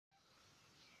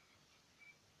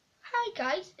Hi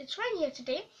guys, it's Ryan here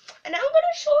today, and I'm going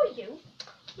to show you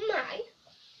my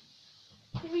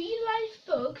real life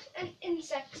bugs and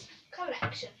insects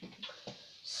collection.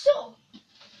 So,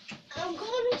 I'm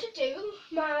going to do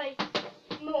my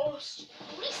most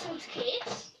recent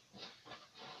case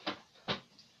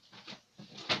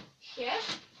here.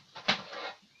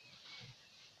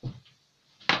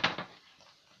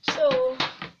 So,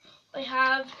 I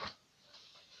have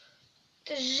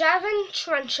the Javan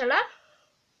tarantula.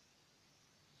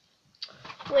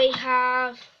 We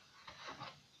have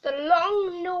the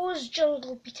long-nosed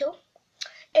jungle beetle,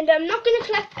 and I'm not going to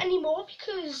collect any more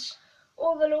because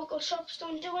all the local shops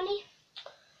don't do any.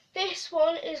 This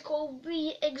one is called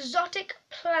the exotic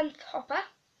plant hopper.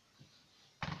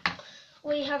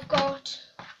 We have got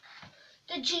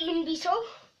the June beetle,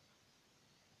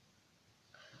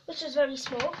 which is very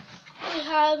small. We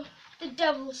have the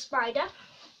devil spider,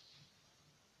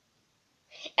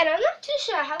 and I'm not too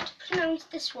sure how to pronounce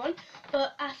this one,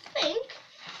 but I think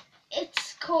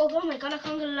it's called, oh my god, I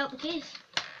can't get it out the case,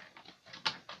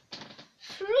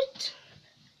 fruit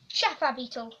chaffa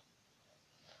beetle.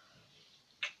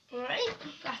 Right,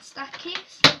 that's that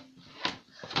case.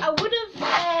 I would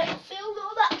have filled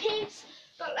all that case,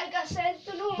 but like I said,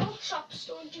 the normal shops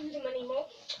don't do them anymore.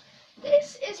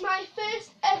 This is my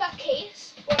first ever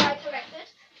case, what I collected,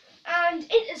 and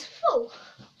it is full.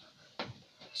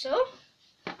 So,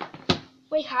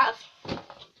 we have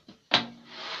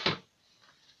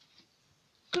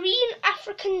green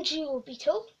African jewel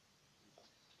beetle,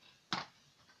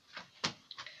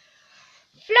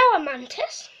 flower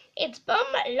mantis. Its bum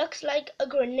looks like a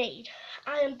grenade.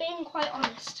 I am being quite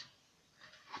honest.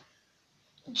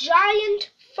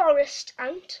 Giant forest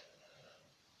ant,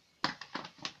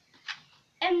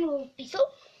 emerald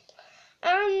beetle,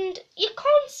 and you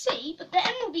can't see, but the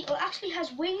emerald beetle actually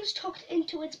has wings tucked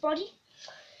into its body.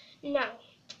 Now,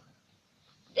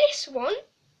 this one,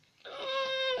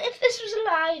 if this was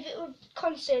alive, it would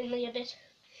concern me a bit.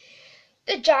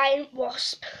 The giant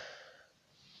wasp.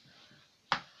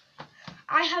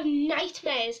 I have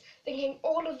nightmares thinking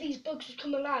all of these bugs would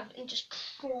come alive and just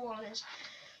crawl on us.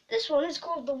 This one is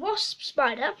called the wasp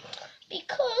spider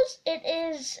because it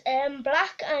is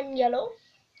black and yellow.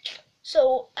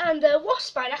 So, and the wasp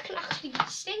spider can actually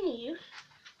sting you.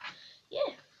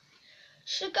 Yeah.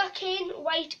 Sugarcane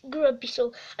white grub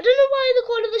beetle. I don't know why they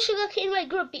call it the sugarcane white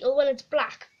grub beetle when it's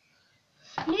black.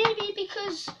 Maybe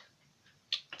because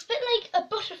it's a bit like a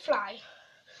butterfly.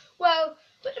 Well,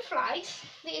 butterflies,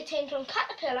 they attain from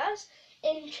caterpillars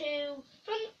into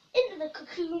the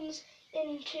cocoons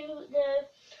into the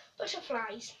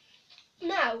butterflies.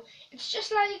 Now, it's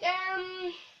just like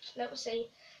let's see,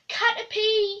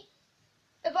 caterpie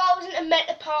evolves into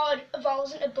metapod,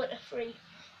 evolves into butterfly.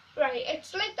 Right,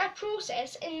 it's like that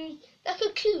process, and the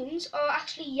cocoons are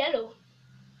actually yellow,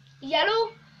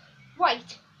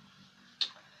 white.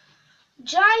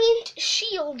 Giant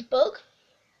shield bug,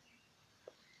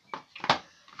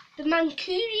 the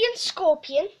Mancunian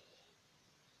scorpion,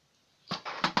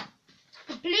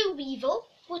 the blue weevil,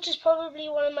 which is probably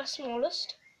one of my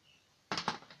smallest.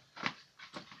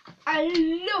 I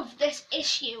love this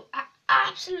issue. I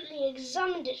absolutely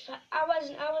examined it for hours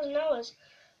and hours and hours.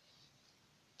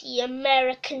 The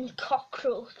American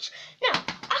cockroach. Now,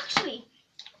 actually,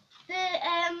 the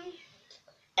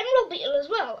emerald beetle as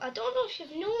well. I don't know if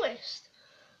you've noticed.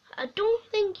 I don't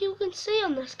think you can see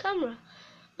on this camera,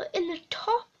 but in the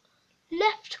top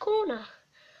left corner,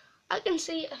 I can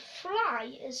see a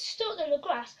fly is stuck in the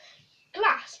glass.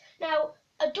 Now,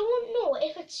 I don't know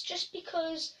if it's just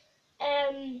because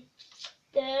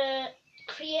the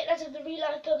creators of the real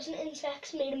life bugs and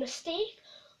insects made a mistake,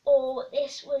 or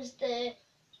this was the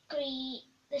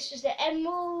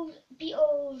emerald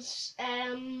beetle's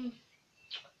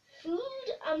food.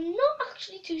 I'm not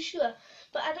actually too sure,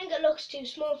 but I think it looks too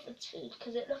small for its food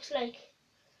because it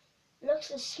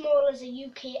looks as small as a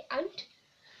UK ant,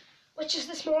 which is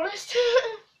the smallest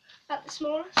at the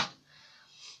smallest.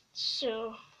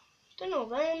 So, don't know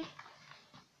then.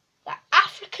 The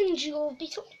African jewel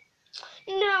beetle.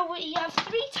 Now we have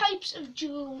three types of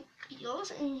jewel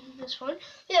beetles in this one.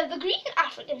 We have the green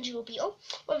African jewel beetle,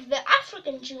 we have the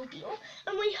African jewel beetle,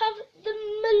 and we have the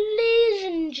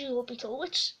Malaysian jewel beetle,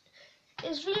 which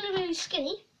is really, really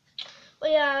skinny.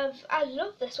 We have, I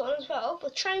love this one as well, the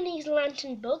Chinese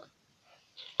lantern bug,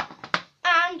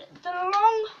 and the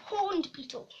long-horned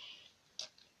beetle.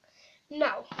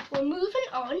 Now, we're moving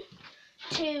on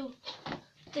to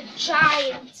the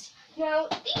giants. Now,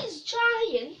 these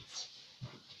giants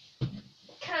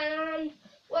can,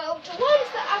 well, the ones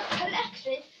that I've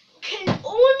collected can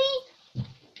only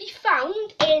be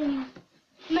found in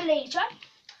Malaysia,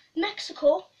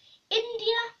 Mexico,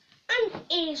 India and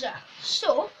Asia.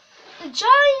 So the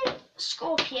giant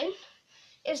scorpion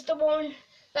is the one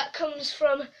that comes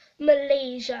from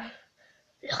Malaysia.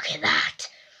 Look at that.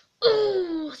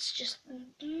 Oh, it's just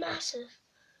massive.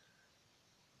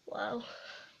 Wow.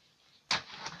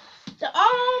 The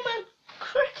armoured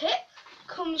cricket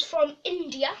comes from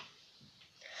India.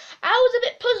 I was a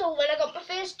bit puzzled when I got my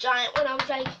first giant when I was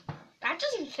like, that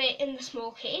doesn't fit in the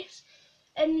small case.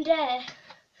 And I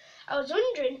was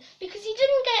wondering, because you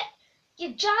didn't get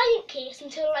your giant case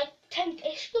until like 10th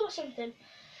issue or something.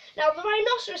 Now the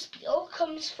rhinoceros beetle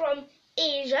comes from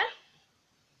Asia.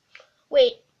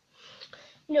 Wait,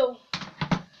 no.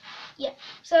 Yeah,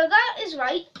 so that is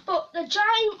right, but the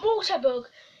giant water bug,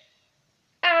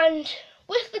 and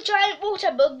with the giant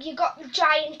water bug you got the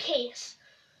giant case.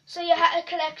 So you had to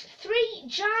collect 3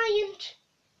 giant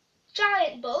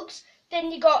bugs,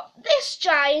 then you got this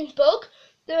giant bug,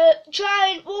 the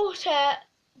giant water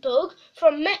bug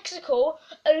from Mexico,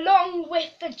 along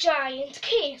with the giant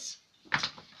case.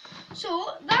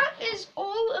 So that is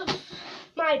all of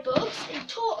my bugs. In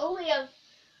total we have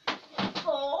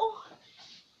 4,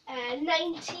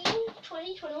 19,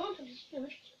 20, 21, 22.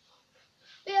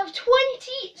 We have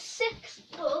 26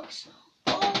 bugs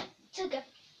all together.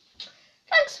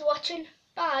 Thanks for watching.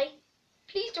 Bye.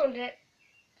 Please don't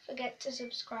forget to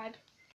subscribe.